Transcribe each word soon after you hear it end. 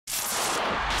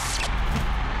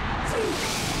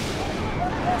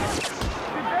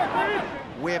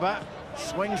Weber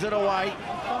swings it away.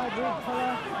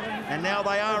 And now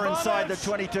they are inside the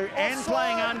 22 and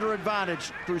playing under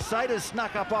advantage. Crusaders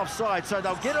snuck up offside, so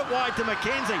they'll get it wide to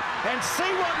McKenzie and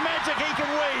see what magic he can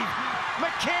weave.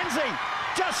 McKenzie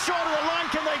just short of the line.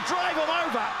 Can they drive him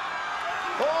over?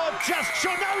 Oh, just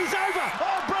short. No, he's over.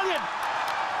 Oh, brilliant.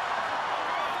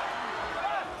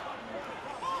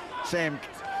 Sam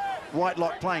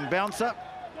Whitelock playing bouncer.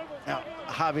 Now,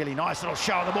 Havili, nice little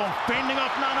show of the ball. Bending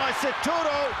off Nanai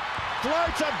Seturo.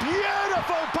 Floats a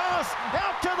beautiful pass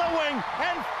out to the wing.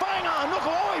 And Whainga, look,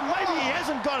 oh, maybe he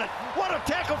hasn't got it. What a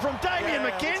tackle from Damien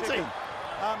McKenzie.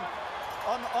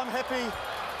 I'm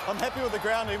happy with the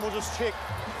grounding. We'll just check.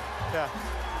 Yeah.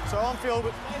 So on field,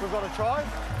 we've got a try.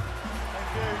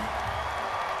 Thank you.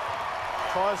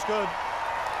 Try's good.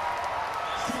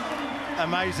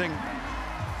 Amazing.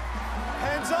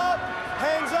 Hands up!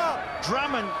 Hands up!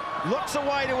 Drummond looks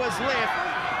away to his left.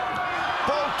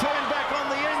 Ball turned back on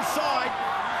the inside,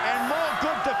 and more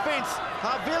good defence.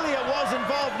 Havilia was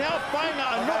involved. Now Whainga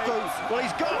Anuku. Well,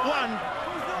 he's got one,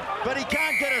 but he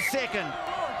can't get a second.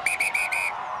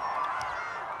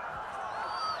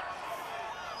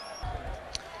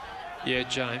 Yeah,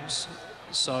 James.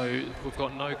 So we've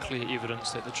got no clear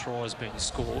evidence that the try has been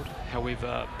scored.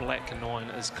 However, Black 9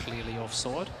 is clearly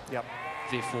offside. Yep.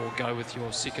 Therefore, go with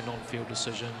your second on-field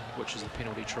decision, which is the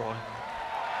penalty try.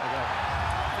 Okay.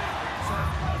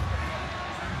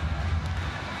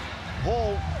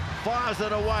 Hall fires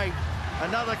it away.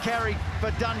 Another carry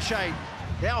for Dunshade.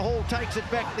 Now Hall takes it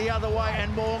back the other way,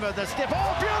 and Moonga the step.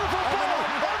 Oh, beautiful ball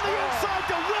on the inside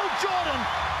to Will Jordan.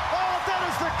 Oh, that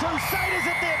is the Crusaders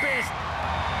at their best.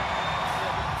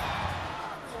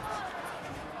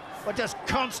 But just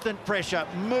constant pressure.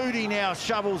 Moody now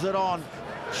shovels it on.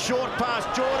 Short pass,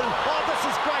 Jordan. Oh, this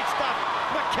is great stuff.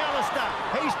 McAllister,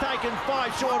 he's taken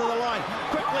 5 short of the line.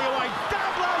 Quickly away.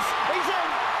 Douglas, he's in.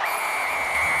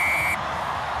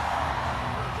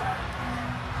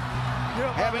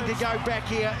 Having to go back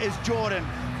here is Jordan.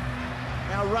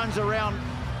 Now runs around,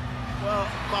 well,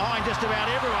 behind just about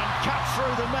everyone. Cuts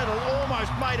through the middle,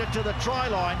 almost made it to the try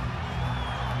line.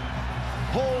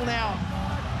 Hall now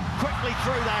quickly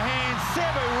through the hands.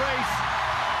 Sebu Reese.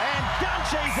 And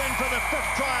Dunshay's in for the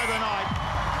 5th try of the night.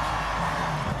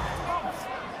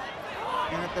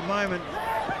 And at the moment,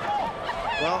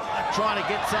 well, trying to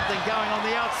get something going on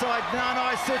the outside.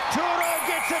 Nanai Seturo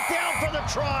gets it down for the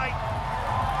try.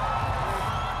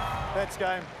 That's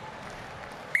game.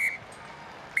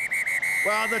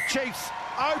 Well, the Chiefs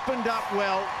opened up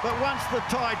well, but once the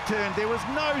tide turned, there was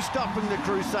no stopping the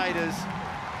Crusaders.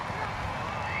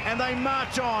 And they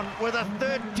march on with a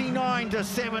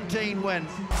 39-17 win.